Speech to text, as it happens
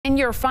In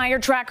your fire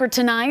tracker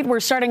tonight, we're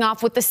starting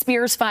off with the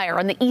Spears fire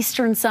on the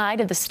eastern side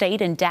of the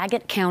state in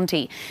Daggett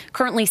County.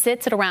 Currently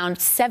sits at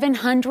around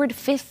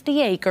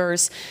 750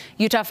 acres.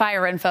 Utah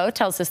Fire Info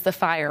tells us the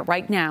fire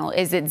right now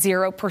is at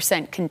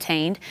 0%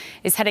 contained,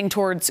 is heading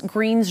towards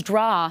Greens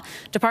Draw.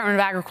 Department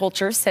of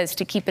Agriculture says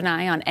to keep an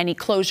eye on any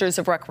closures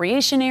of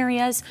recreation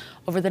areas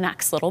over the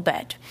next little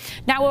bit.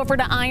 Now over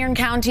to Iron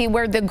County,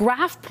 where the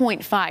Graph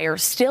Point fire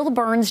still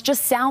burns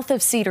just south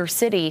of Cedar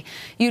City.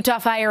 Utah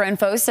Fire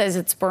Info says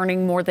it's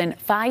burning more than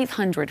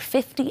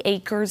 550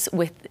 acres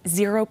with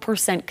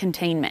 0%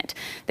 containment.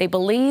 They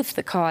believe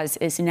the cause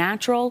is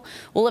natural.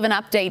 We'll have an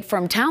update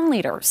from town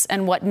leaders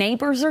and what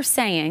neighbors are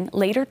saying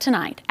later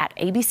tonight at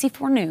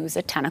ABC4 News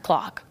at 10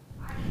 o'clock.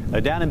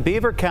 Down in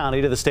Beaver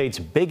County to the state's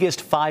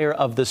biggest fire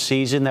of the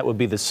season, that would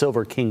be the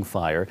Silver King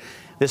fire.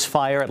 This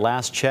fire at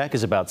last check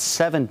is about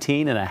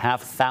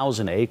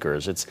 17,500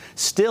 acres. It's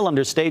still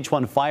under stage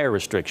 1 fire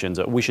restrictions.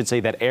 We should say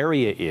that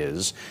area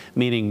is,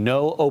 meaning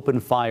no open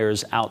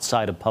fires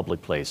outside of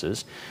public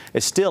places.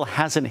 It still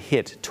hasn't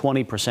hit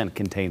 20%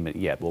 containment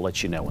yet. We'll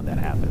let you know when that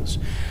happens.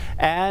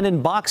 And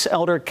in Box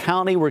Elder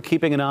County, we're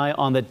keeping an eye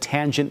on the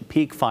Tangent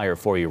Peak fire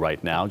for you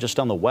right now, just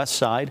on the west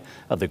side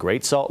of the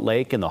Great Salt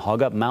Lake and the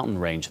Hog Up Mountain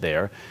Range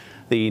there.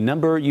 The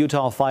number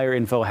Utah Fire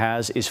Info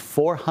has is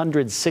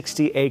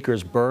 460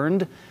 acres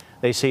burned.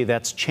 They say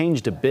that's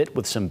changed a bit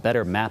with some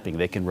better mapping.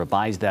 They can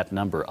revise that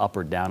number up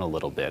or down a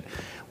little bit.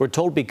 We're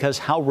told because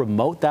how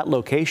remote that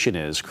location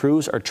is,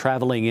 crews are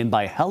traveling in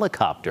by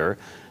helicopter.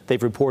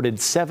 They've reported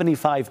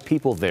 75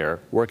 people there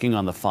working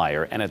on the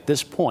fire. And at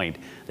this point,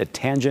 the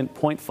Tangent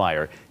Point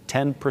fire,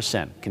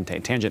 10%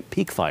 contained. Tangent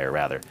Peak fire,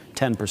 rather,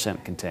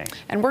 10% contained.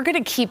 And we're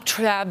going to keep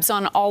tabs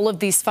on all of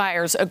these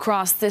fires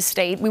across this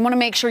state. We want to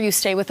make sure you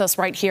stay with us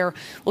right here.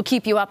 We'll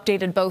keep you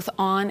updated both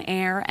on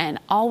air and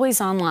always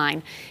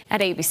online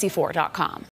at abc4.com.